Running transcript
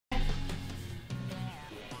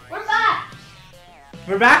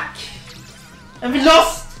We're back! And we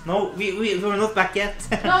lost! No, we're not back yet.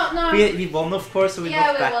 No. we won, of course, so we're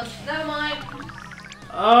not back. Yeah, we won. Never mind.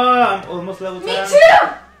 Oh, I'm almost level 10. Me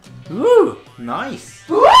too! Ooh, nice.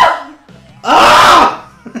 Woo! Ah!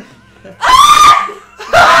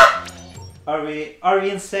 Are we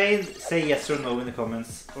insane? Say yes or no in the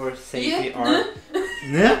comments. Or say if we are.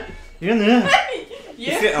 Yeah? Yeah.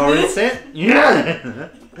 If we are insane? Yeah.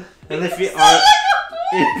 And if we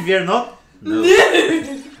are not? No.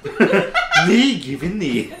 Knee, give a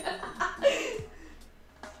knee.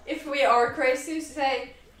 If we are crazy,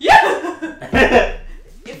 say yeah.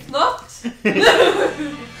 If not,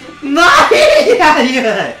 no.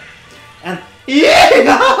 Yeah. And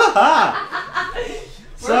yeah.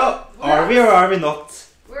 So are we or are we not?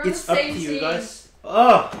 It's up to you guys.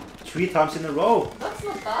 Oh, 3 times in a row. That's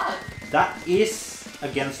not bad. That is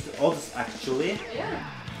against the odds, actually. Yeah.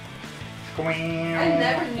 I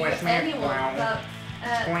never knew anyone that.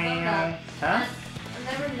 Huh? I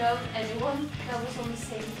never known anyone that was on the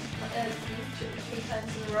same team 3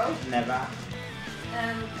 times in a row. Never.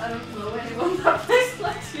 And I don't know anyone that plays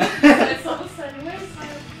Splatoon besides us anyway, so...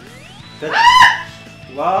 But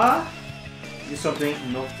what? Did something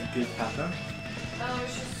not good happen? Oh,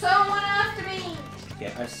 there's just someone after me!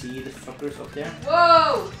 Okay, I see the fuckers up there.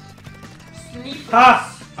 Whoa! Sneakers. Ha!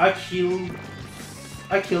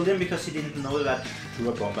 I killed him because he didn't know that I threw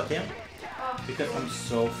a bomb at him. Oh, because I'm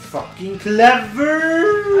so fucking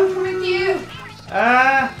clever! I'm with you!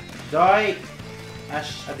 Die!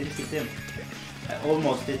 Ash, I didn't hit him. I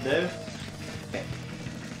almost did though. Okay.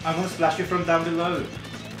 I'm gonna splash you from down below.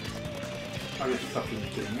 Are you fucking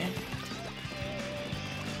kidding me?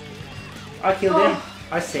 I killed him.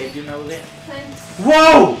 I saved you, Melody. Thanks.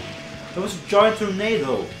 Whoa! That was a giant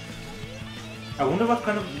tornado. I wonder what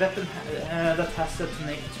kind of weapon that has a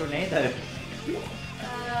tornado.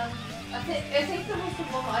 I think that was the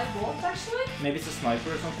one I bought actually. Maybe it's a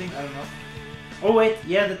sniper or something, I don't know. Oh wait,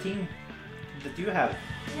 yeah, the thing that you have.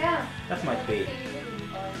 Yeah. That might be.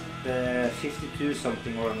 The 52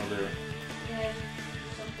 something or another. Yeah,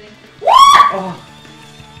 something. Oh!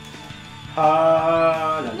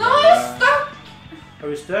 No, stuck! Are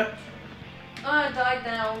you stuck? Oh, I died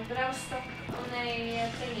now, but I was stuck on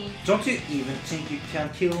a thingy. Don't you even think you can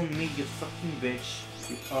kill me, you fucking bitch.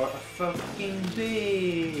 You are a fucking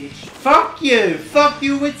bitch. Fuck you! Fuck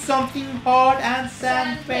you with something hard and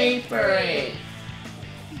sandpapery.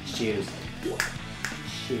 Shoes.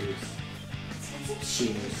 Shoes.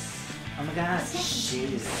 Shoes. Oh my god,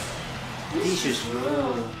 shoes. These shoes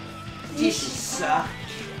rule. These shoes suck.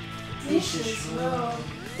 These shoes rule.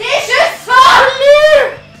 These shoes suck!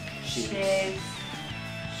 Shoes.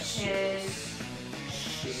 Shoes.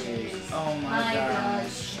 Shoes. Oh my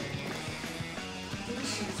gosh. These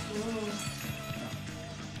shoes rule.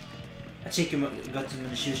 I think you got them in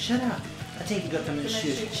the shoes. Shut up. I think you got them in the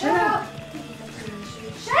shoes. Shut up.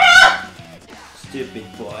 Shut up! Stupid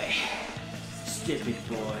boy. Stupid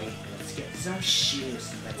boy. Let's get some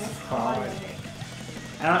shoes. That's hard.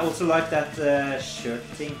 And I also like that shirt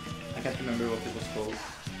thing. I can't remember what it was called.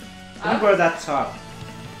 Let me borrow that top.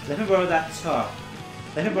 Let me borrow that top.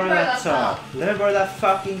 Let me borrow that top. Let me borrow that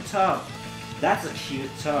fucking top. That's a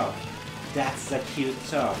cute top. That's a cute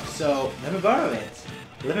top. So let me borrow it.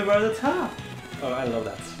 Let me borrow the top. Oh, I love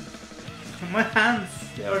that. My hands,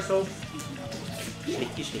 they are so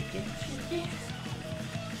shaky, shaky.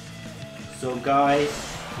 So guys,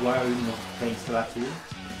 why are you not playing Splatoon?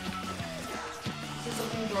 Is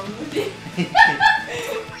something wrong with you?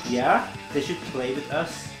 Yeah, they should play with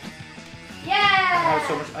us. Yeah! I have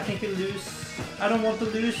so much. I think we lose. I don't want to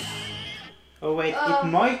lose. Oh wait, it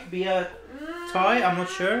might be a tie. I'm not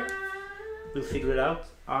sure. We'll figure it out.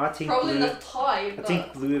 I think probably blue, not tie. I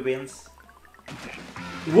think blue wins.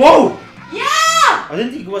 Whoa! Yeah! I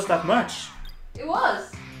didn't think it was that much. It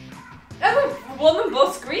was. I won on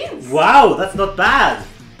both screens. Wow, that's not bad.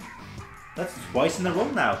 That's twice in a row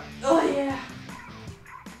now. Oh yeah.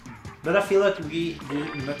 But I feel like we do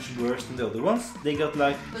much worse than the other ones. They got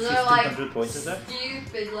like 1,500 points or so.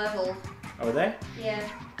 Stupid level. Are they? Yeah.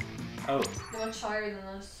 Oh. They're much higher than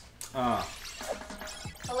us. Ah.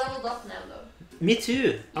 I leveled up now though. Me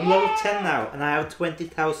too. I'm level 10 now and I have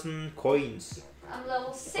 20,000 coins. I'm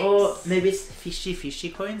level 6. Oh, maybe it's fishy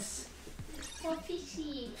coins? Oh,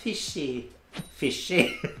 fishy. Fishy.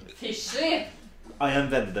 Fishy. Fishy. I am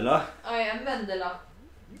Vendela. I am Vendela.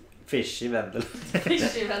 Fishy Vendela.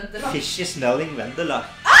 Fishy Vendela. Fishy smelling Vendela.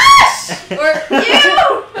 Ash! Or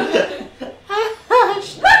you!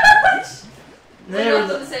 Ash! We're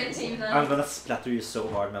not on the same team now. I'm gonna splatter you so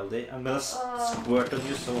hard, Melody. I'm gonna squirt on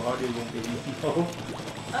you so hard you won't even know.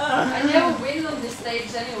 I never win on this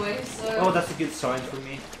stage anyway, so... Oh, that's a good sign for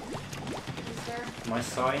me. Is there? My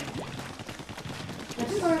sign. Let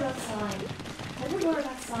me borrow that sign. Let me borrow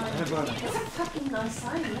that sign. Let me borrow that. That's a fucking nice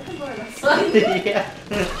sign. Let me borrow that sign. Yeah.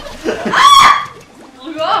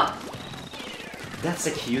 Look up! That's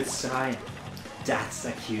a cute sign. That's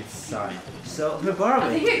a cute sign. So, let me borrow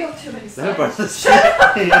I it. think I got too many Let me borrow signs. the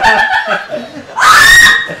sign.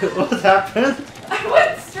 What happened? I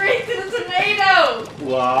went straight to the tornado!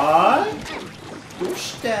 What?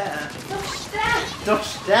 Torsdag.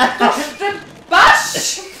 Torsdag! Torsdag.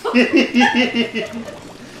 Bash!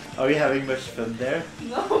 Are you having much fun there?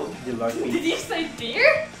 No. You like me? Did you say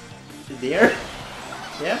deer? There?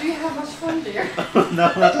 Yeah? Do you have much fun, deer?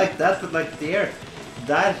 No, not like that, but like there.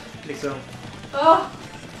 Der, liksom. Oh,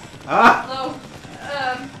 Ah! no.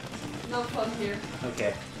 No fun here.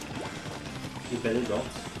 Okay. You better don't.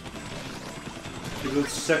 It would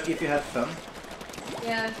suck if you had fun.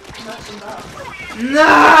 Yeah, not enough.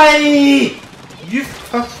 Nei! You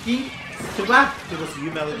fucking twat! It was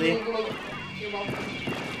you, Melody. You're welcome.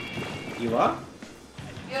 You are?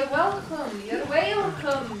 You're welcome. You're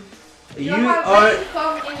welcome. You You're are...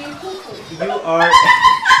 welcome in your cuckoo. You are...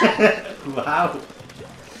 Wow.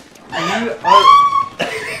 You are...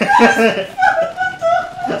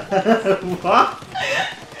 What?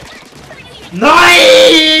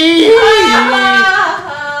 Nei!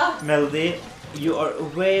 Melody, you are a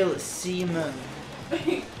whale seaman.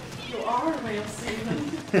 You are a real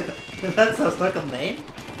seaman. That sounds like a name.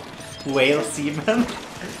 Whale seaman.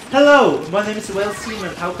 Hello, my name is Whale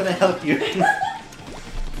Seaman. How can I help you?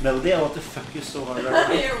 Melody, I want to fuck you so hard right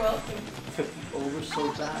now. You're welcome. Fuck you over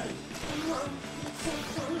so bad.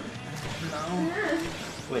 No.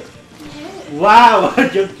 Wait. Yeah. Wow! I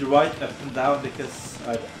jumped right up and down because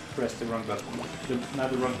I pressed the wrong button. Not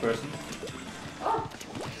the wrong person. Oh.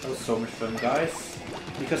 That was so much fun, guys.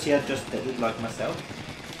 Because he had just did it like myself.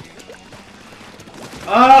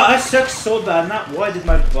 Ah, I suck so bad now. Why did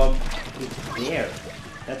my bob put there?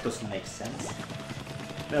 That doesn't make sense.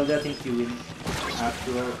 Well, I think you win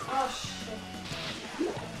after all. Oh shit.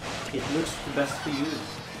 It looks the best for you.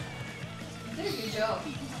 You did a good job.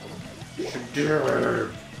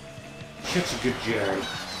 Such a good job.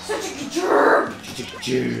 Such a good job! Such a good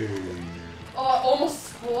job. Oh, I almost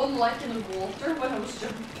spawned like in the water when I was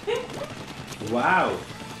jumping. Wow.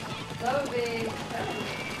 That would be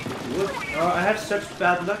terrible. Look, oh, I have such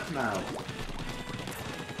bad luck now.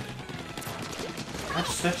 I have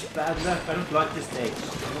such bad luck. I don't like this stage.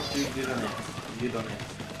 I'm not doing good on it. Good on it.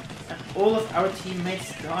 And all of our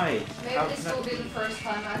teammates died. Maybe How this can will be the first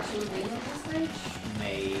time I actually win on this stage.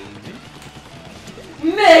 Maybe.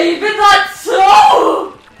 Maybe that's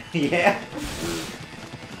so! Yeah.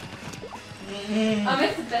 I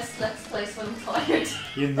make the best let's plays when I'm tired.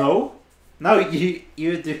 You know? No, you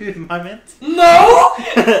do, I meant. No!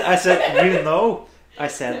 I said, you know. I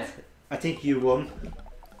said, I think you won.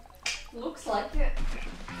 Looks like it.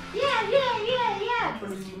 Yeah.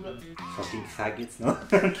 Fucking faggots, no?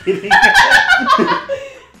 I'm kidding.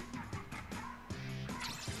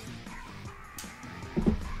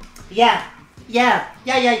 Yeah. Yeah.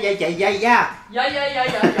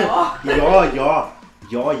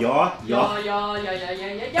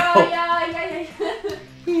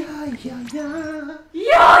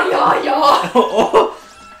 Oh,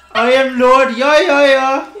 I am Lord.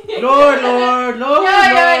 Yeah. Lord.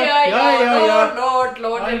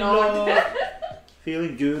 Lord. I'm Lord.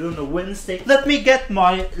 Feeling good on a Wednesday. Let me get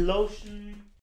my lotion.